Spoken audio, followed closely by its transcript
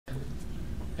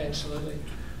Absolutely.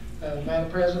 Madam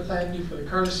President, thank you for the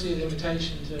courtesy and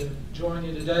invitation to join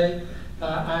you today.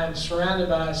 I am surrounded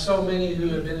by so many who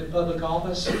have been in public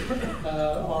office or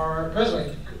are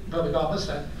presently in public office.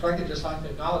 I'd frankly just like to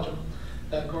acknowledge them.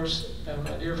 Of course,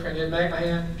 my dear friend Ed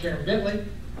McMahon, Karen Bentley,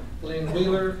 Lynn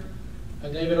Wheeler,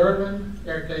 David Erdman,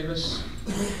 Eric Davis,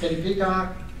 Eddie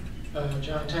Peacock,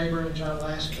 John Tabor, and John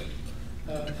Lasker.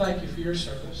 Thank you for your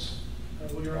service.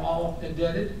 We are all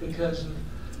indebted because of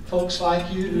folks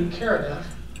like you who care enough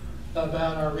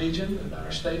about our region, about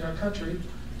our state and our country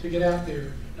to get out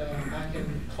there. I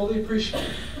can fully appreciate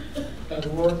the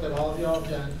work that all of y'all have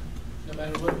done, no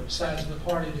matter what size of the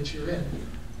party that you're in.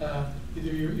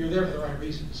 Either you're there for the right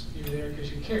reasons. You're there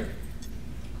because you care.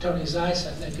 Tony Zeiss,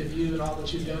 I think of you and all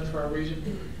that you've done for our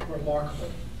region,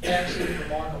 remarkable, absolutely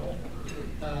remarkable.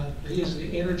 He is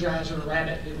the Energizer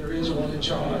rabbit, if there is one in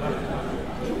Charlotte.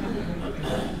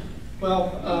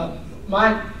 Well,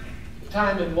 my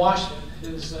time in Washington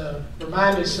is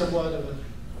remind me somewhat of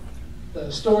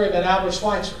the story about Albert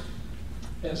Schweitzer.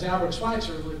 As Albert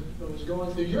Schweitzer was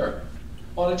going through Europe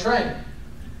on a train,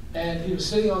 and he was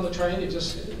sitting on the train, he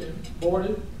just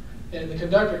boarded, and the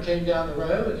conductor came down the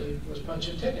road and he was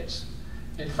punching tickets.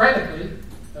 And frantically,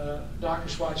 Dr.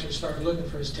 Schweitzer started looking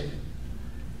for his ticket.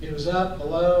 He was up,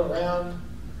 below, around,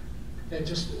 and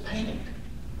just panicked.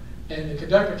 And the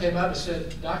conductor came up and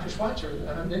said, Dr. Schweitzer,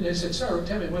 and he said, sir,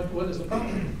 tell me, what is the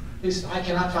problem? He said, I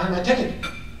cannot find my ticket.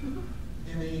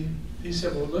 And he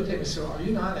said, well, look at him and said, are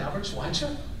you not Albert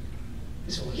Schweitzer?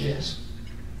 He said, well, yes.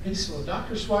 He said, well,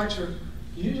 Dr. Schweitzer,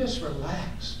 you just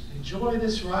relax. Enjoy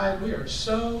this ride. We are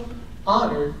so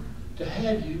honored to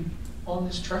have you on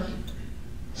this train.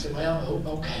 He said, well,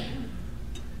 okay.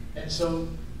 And so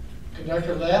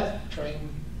conductor left,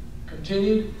 train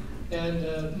continued, and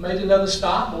made another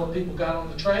stop. More people got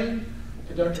on the train.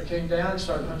 Conductor came down,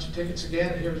 started punching tickets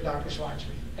again, and here's Dr.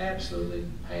 Schweitzer. Absolutely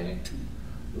panicked,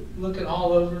 looking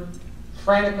all over,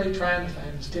 frantically trying to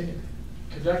find his ticket.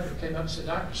 Conductor came up and said,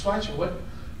 Dr. Schweitzer,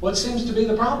 what seems to be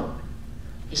the problem?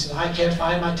 He said, I can't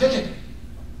find my ticket.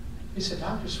 He said,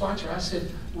 Dr. Schweitzer, I said,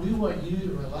 we want you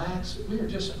to relax. We are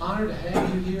just honored to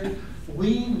have you here.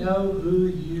 We know who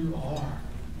you are.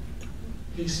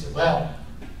 He said, well,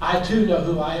 I too know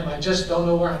who I am. I just don't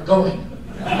know where I'm going.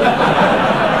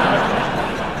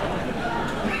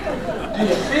 Do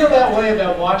you feel that way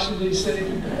about Washington, D.C.?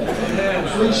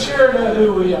 We sure know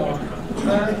who we are.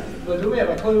 But do we have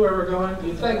a clue where we're going? Do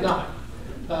you think not?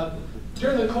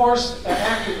 During the course,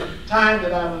 after the time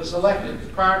that I was elected,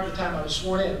 prior to the time I was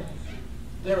sworn in,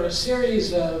 there were a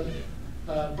series of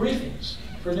briefings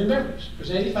for new members.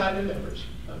 There's 85 new members,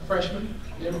 freshmen,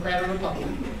 Democrat and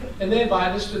Republican. And they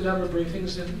invited us to a number of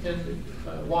briefings in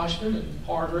Washington and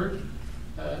Harvard,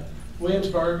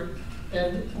 Williamsburg,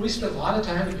 and we spent a lot of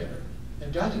time together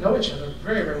and got to know each other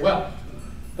very, very well.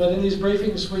 But in these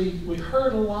briefings, we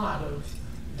heard a lot of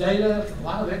data from a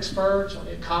lot of experts on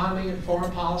the economy and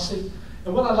foreign policy.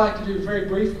 And what I'd like to do very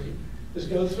briefly is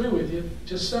go through with you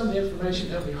just some of the information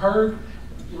that we heard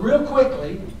real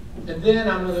quickly, and then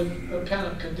I'm going to kind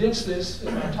of condense this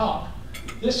in my talk.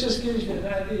 This just gives you an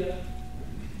idea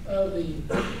of the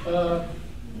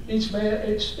each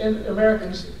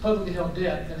American's publicly held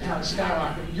debt and how it's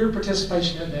skyrocketed. Your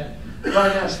participation in that.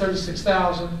 Right now it's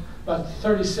 36,000. By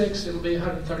 36, it'll be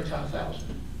 135,000.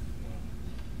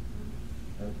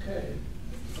 Okay.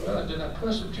 Well, did I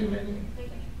press them too many?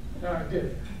 All right,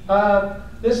 good.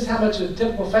 This is how much a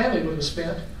typical family would have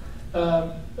spent,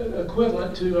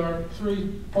 equivalent to our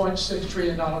 $3.6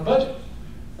 trillion budget.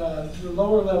 The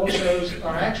lower level shows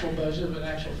our actual budget of an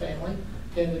actual family,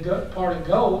 and the part in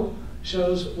gold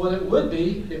shows what it would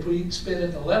be if we spent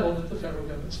at the level that the federal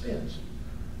government spends.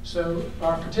 So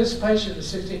our participation in the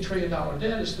 $16 trillion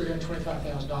debt is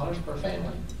 $325,000 per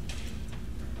family.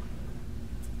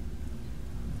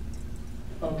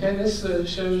 Okay, this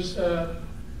shows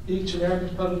each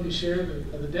American's publicly shared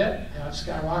of the debt, how it's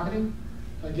skyrocketing.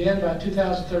 Again, by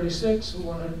 2036,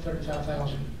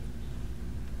 135,000.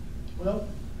 Well,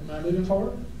 am I moving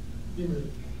forward? You move.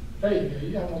 There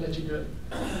you go. I'm going to let you do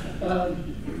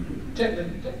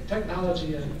it.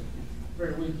 Technology is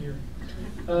very weak here.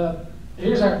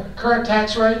 Here's our current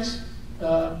tax rates.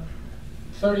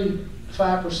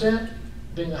 35%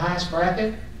 being the highest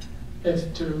bracket.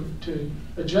 If to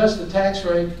adjust the tax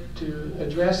rate to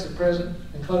address the present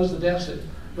and close the deficit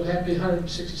would have to be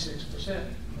 166%.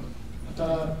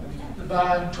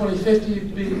 By 2050, it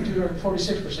would be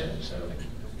 246%. So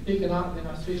economically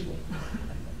not feasible.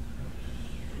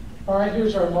 All right,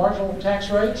 here's our marginal tax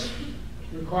rates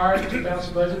required to balance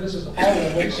the budget. This is all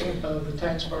levels of the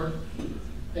tax burden.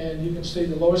 And you can see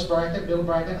the lowest bracket, middle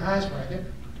bracket, highest bracket.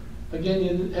 Again,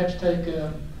 you have to take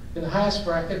In the highest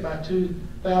bracket, by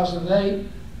 2008,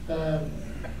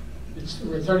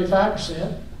 we're at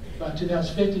 35%. By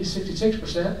 2050,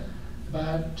 66%.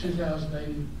 By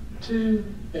 2082,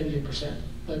 88%.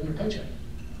 Living your paycheck.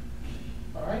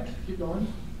 All right, keep going.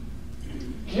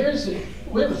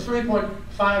 We have a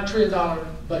 $3.5 trillion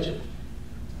budget.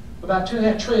 About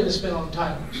 $2.5 trillion is spent on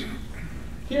entitlements.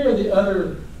 Here are the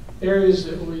other areas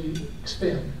that we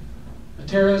spend.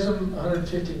 Terrorism,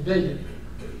 $115 billion.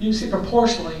 You can see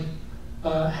proportionally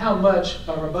how much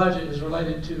of our budget is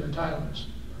related to entitlements.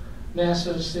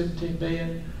 NASA, $17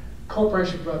 billion.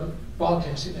 Corporation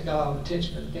Broadcasting, they got a lot of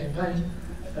attention in the campaign,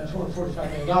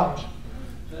 $445 million. I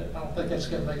don't think that's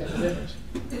going to make any difference.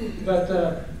 But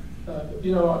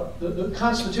you know, the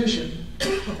Constitution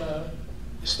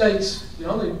states, the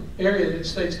only area that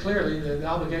states clearly that the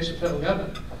obligation of the federal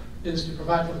government is to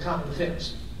provide for the common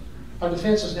defense. Our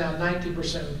defense is now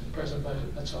 90% of the present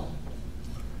budget, that's all.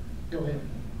 Go ahead.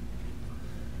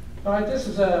 All right, this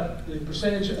is the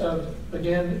percentage of,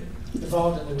 again,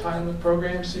 involved in the entitlement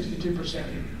program, 62%.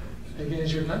 Again,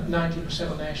 is your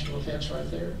 90% of national defense right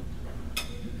there.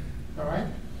 All right.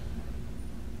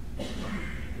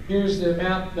 Here's the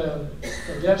amount of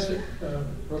deficit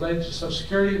related to Social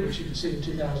Security, which you can see in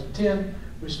 2010,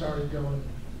 we started going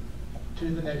to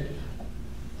the negative.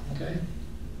 Okay.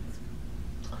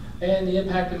 And the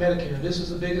impact of Medicare. This is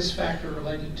the biggest factor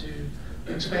related to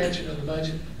the expansion of the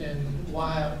budget and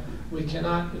why we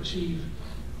cannot achieve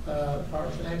our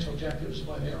financial objectives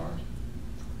the way they are.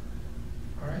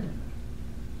 All right.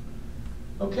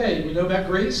 Okay, we know about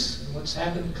Greece and what's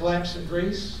happened, the collapse in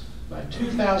Greece. By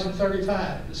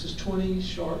 2035, this is 20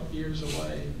 short years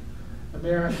away,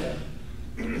 America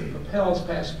propels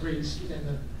past Greece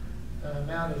in the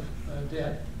amount of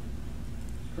debt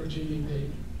for GDP,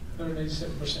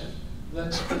 187%.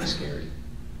 That's pretty scary.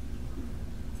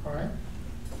 All right.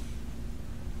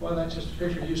 Well, that's just a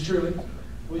picture used truly.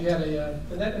 We had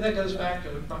and that goes back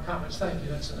to my comments. Thank you.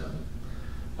 That's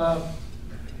enough.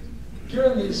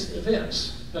 During these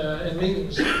events and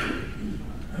meetings,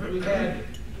 we had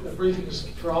briefings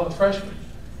for all the freshmen.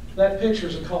 That picture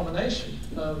is a culmination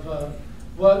of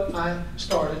what I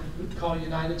started, we call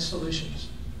United Solutions,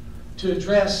 to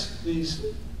address these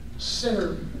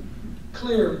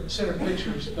clear center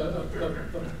pictures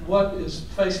of what is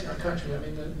facing our country. I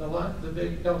mean, the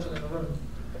big elephant in the room.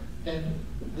 And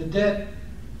the debt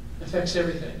affects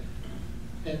everything.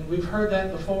 And we've heard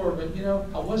that before, but you know,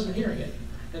 I wasn't hearing it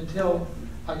until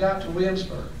I got to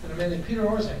Williamsburg, and a man named Peter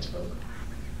Orszag spoke.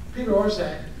 Peter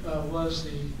Orszag was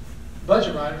the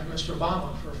budget writer for Mr.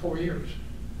 Obama for 4 years.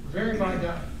 Very bright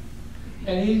guy.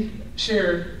 And he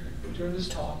shared during this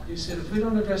talk, he said, if we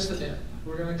don't address the debt,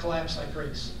 we're going to collapse like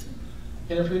Greece.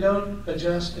 And if we don't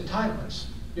adjust entitlements,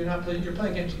 you're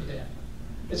playing games with the debt.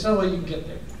 It's no way you can get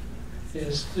there.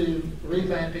 Is through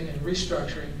revamping and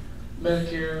restructuring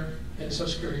Medicare and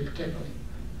Social Security particularly.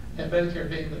 And Medicare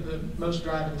being the most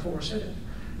driving force in it.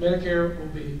 Medicare will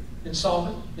be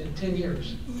insolvent in 10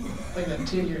 years. I think that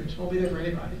 10 years won't be there for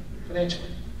anybody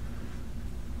financially.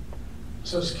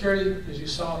 Social Security, as you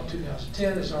saw in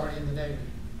 2010, is already in the negative.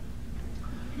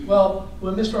 Well,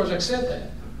 when Mr. Orszag said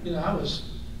that, you know, I was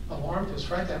alarmed because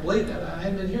frankly I believed that. I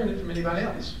hadn't been hearing it from anybody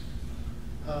else.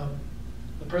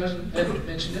 The president hadn't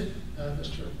mentioned it.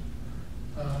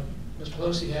 Ms.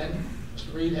 Pelosi hadn't,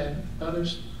 Mr. Reid hadn't,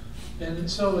 others. And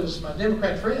so as my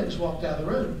Democrat friends walked out of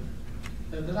the room,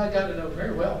 and then I got to know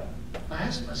very well. I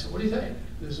asked them, I said, what do you think?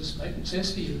 Does this make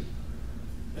sense to you?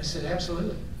 They said,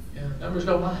 absolutely. Yeah, numbers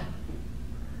don't lie.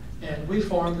 And we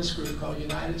formed this group called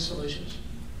United Solutions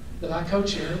that I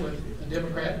co-chair with a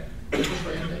Democrat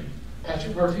friend named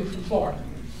Patrick Murphy from Florida.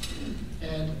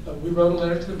 And we wrote a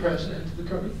letter to the president and to the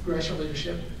congressional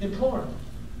leadership imploring them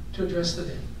to address the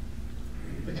debt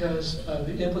because of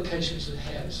the implications it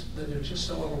has that are just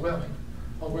so overwhelming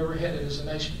on where we're headed as a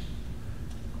nation.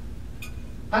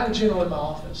 I had a general in my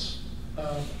office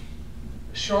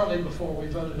shortly before we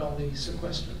voted on the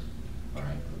sequester, all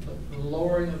right, the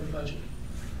lowering of the budget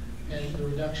and the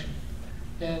reduction.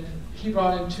 And he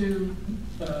brought in two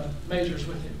majors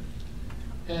with him.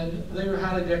 And they were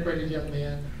highly decorated young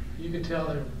men. You could tell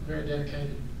they're very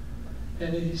dedicated.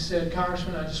 And he said,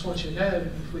 Congressman, I just want you to know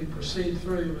if we proceed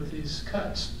through with these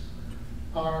cuts,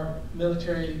 our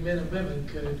military men and women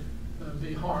could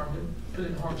be harmed and put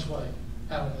in harm's way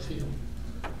out on the field.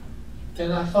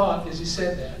 And I thought, as he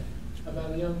said that,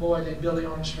 about a young boy named Billy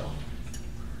Armstrong.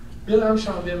 Billy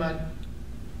Armstrong had been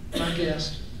my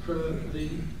guest for the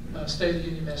State of the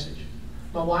Union message.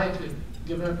 My wife had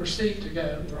given up her seat to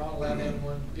go. We're all allowed to have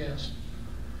one guest.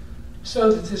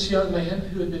 So that this young man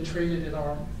who had been treated in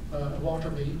our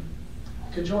Walter Mead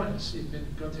could join us. He'd been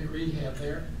going through rehab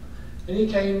there. And he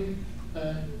came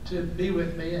to be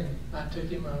with me, and I took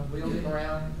him, wheeled him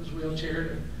around his wheelchair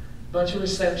to a bunch of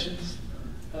receptions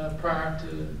prior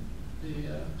to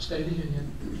the State of the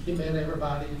Union. He met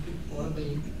everybody he wanted to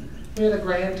meet. We had a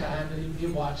grand time that he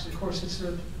watched. Of course, it's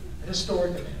a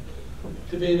historic event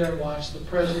to be there and watch the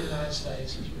President of the United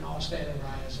States as we all stand and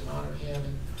rise and honor him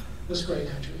in this great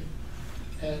country.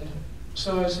 And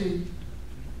so as the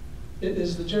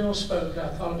General spoke, I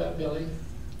thought about Billy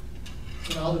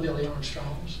and all the Billy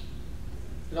Armstrongs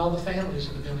and all the families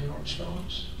of the Billy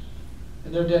Armstrongs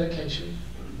and their dedication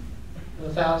and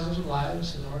the thousands of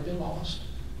lives that have already been lost.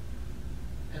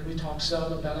 And we talk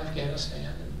seldom about Afghanistan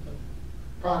and the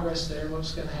progress there,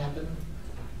 what's going to happen.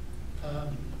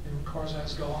 And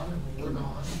Karzai's gone and we're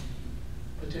gone.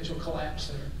 Potential collapse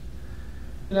there.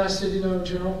 And I said, you know,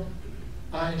 General,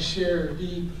 I share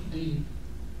deep, deep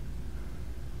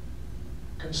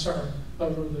concern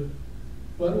over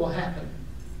what will happen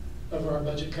over our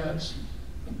budget cuts.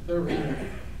 They're real.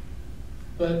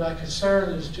 But my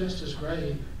concern is just as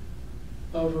grave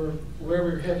over where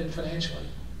we're headed financially.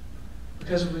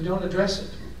 Because if we don't address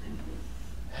it,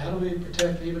 how do we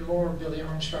protect even more Billy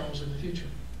Armstrongs in the future?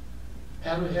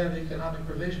 How do we have economic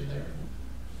provision there?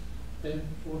 Then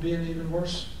we'll be in an even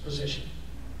worse position.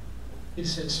 He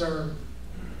said, sir,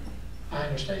 I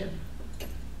understand.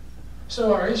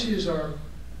 So our issues are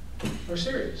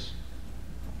serious.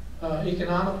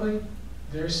 Economically,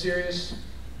 very serious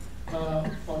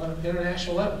on an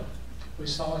international level. We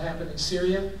saw it happen in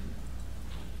Syria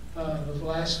the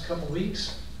last couple of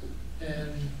weeks,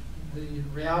 and the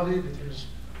reality that there's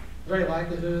very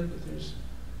likelihood that there's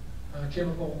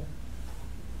chemical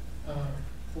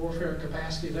warfare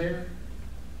capacity there,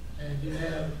 and you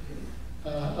have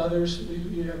others,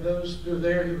 you have those who are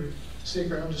there who would seek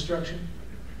their own destruction,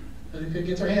 and who could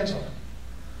get their hands on it.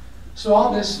 So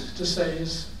all this to say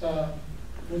is,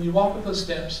 when you walk up those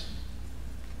steps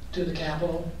to the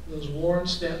Capitol, those worn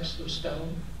steps of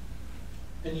stone,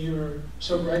 and you are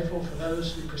so grateful for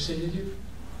those who preceded you,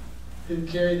 who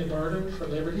carry the burden for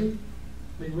liberty.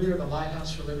 I mean, we are the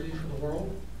lighthouse for liberty for the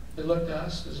world. They look to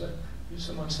us, as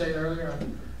someone said earlier, I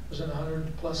was in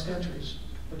 100+ countries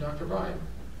with Dr. Bright.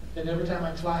 And every time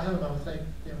I'd fly home, I would think,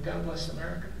 you know, God bless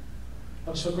America.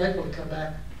 I'm so grateful to come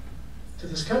back to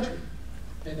this country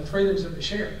and the freedoms that we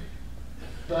share.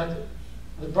 But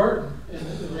the burden and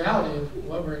the reality of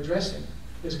what we're addressing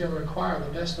is going to require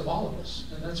the best of all of us.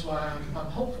 And that's why I'm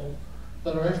hopeful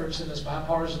that our efforts in this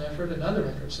bipartisan effort and other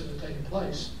efforts that have taken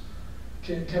place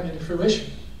can come into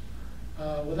fruition.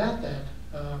 Without that,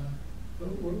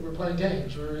 we're playing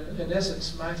games. We're, in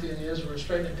essence, my feeling is we're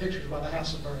straightening pictures while the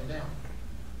house is burning down.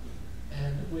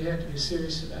 And we have to be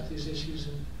serious about these issues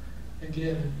and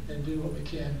give and do what we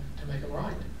can to make them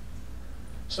right.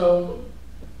 So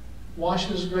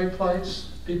Washington's a great place.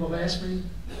 People have asked me,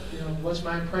 you know, what's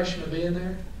my impression of being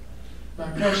there?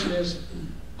 My impression is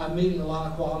I'm meeting a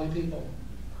lot of quality people.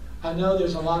 I know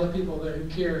there's a lot of people there who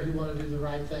care, who want to do the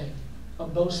right thing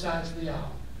on both sides of the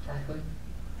aisle, frankly.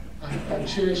 I'm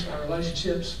curious my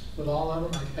relationships with all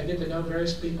of them. I get to know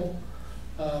various people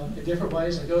in different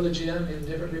ways. I go to the gym, meet a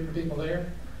different group of people there.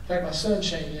 In fact, my son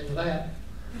shamed me into that.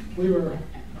 I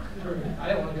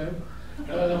didn't want to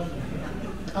go.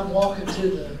 I'm walking to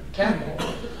the Capitol.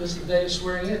 This is the day of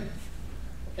swearing in.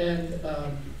 And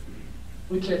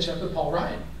we catch up with Paul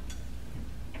Ryan.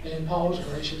 And Paul was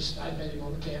gracious. I'd met him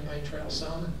on the campaign trail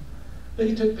some. But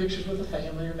he took pictures with the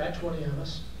family, about 20 of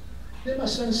us. Then my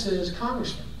son says,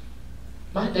 Congressman,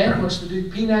 my dad wants to do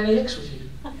P90X with you.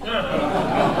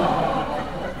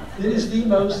 It is the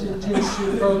most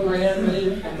intensive program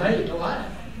they've made to life.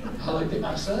 I looked at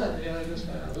my son, you know, just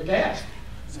was aghast.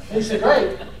 He said,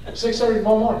 great, 6:30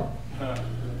 tomorrow morning.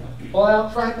 Well,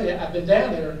 frankly, I've been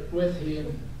down there with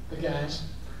him, the guys,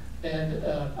 and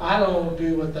I don't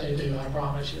do what they do, I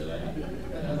promise you that.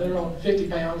 They're on 50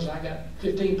 pounds, I got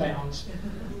 15 pounds,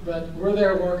 but we're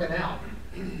there working out.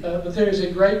 But there's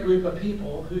a great group of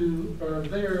people who are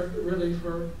there really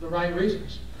for the right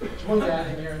reasons. There's one guy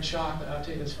named Aaron Schock, but I'll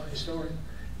tell you this funny story.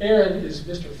 Aaron is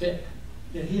Mr. Fit.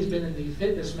 And he's been in the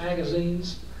fitness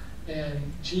magazines and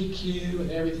GQ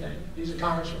and everything. He's a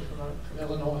congressman from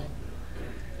Illinois.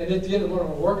 And at the end of one of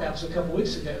our workouts a couple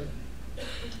weeks ago,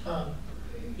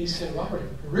 he said, Robert,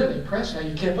 I'm really impressed how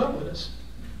you kept up with us.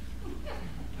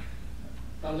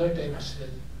 I looked at him, I said,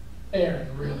 Aaron,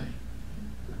 really?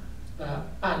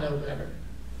 I know better.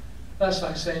 That's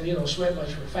like saying you don't sweat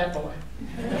much for a fat boy.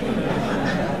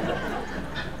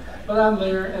 But I'm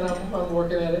there and I'm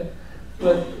working at it.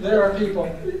 But there are people,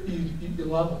 you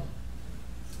love them.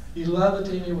 You love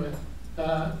the team you're with.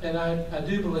 And I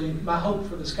do believe, my hope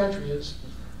for this country is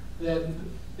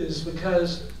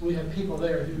because we have people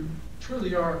there who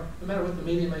truly are, no matter what the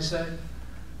media may say,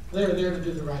 they're there to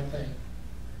do the right thing.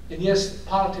 And yes,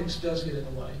 politics does get in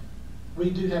the way. We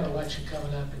do have an election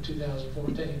coming up in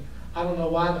 2014. I don't know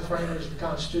why the framers of the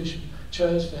Constitution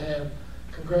chose to have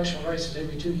congressional races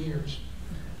every 2 years.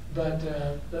 But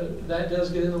that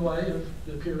does get in the way of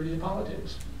the purity of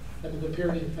politics, and the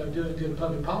purity of doing good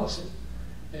public policy.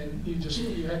 And you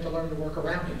have to learn to work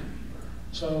around it.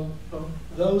 So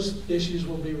those issues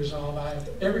will be resolved. I have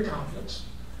every confidence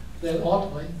that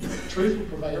ultimately truth will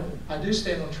prevail. I do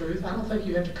stand on truth. I don't think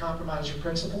you have to compromise your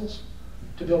principles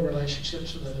to build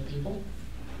relationships with other people.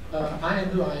 I am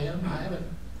who I am. I haven't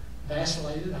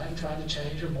vacillated. I haven't tried to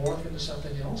change or morph into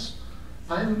something else.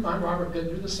 I'm Robert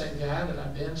Pittenger, the same guy that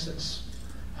I've been since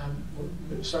I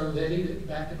started Eddie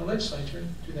back in the legislature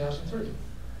in 2003.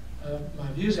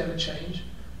 My views haven't changed.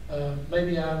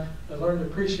 Maybe I've learned to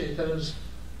appreciate those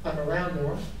I'm around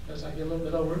more as I get a little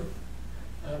bit older.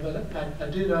 But I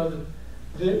do know that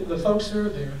the folks who are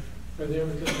there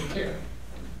because they care.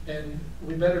 And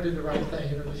we better do the right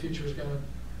thing, or the future is going to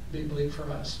be bleak for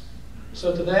us.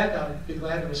 So to that, I'd be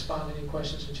glad to respond to any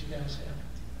questions that you guys have.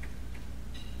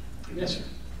 Yes, sir.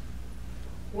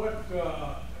 What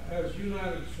has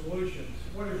United Solutions?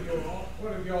 What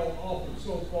have y'all offered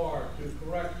so far to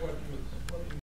correct what you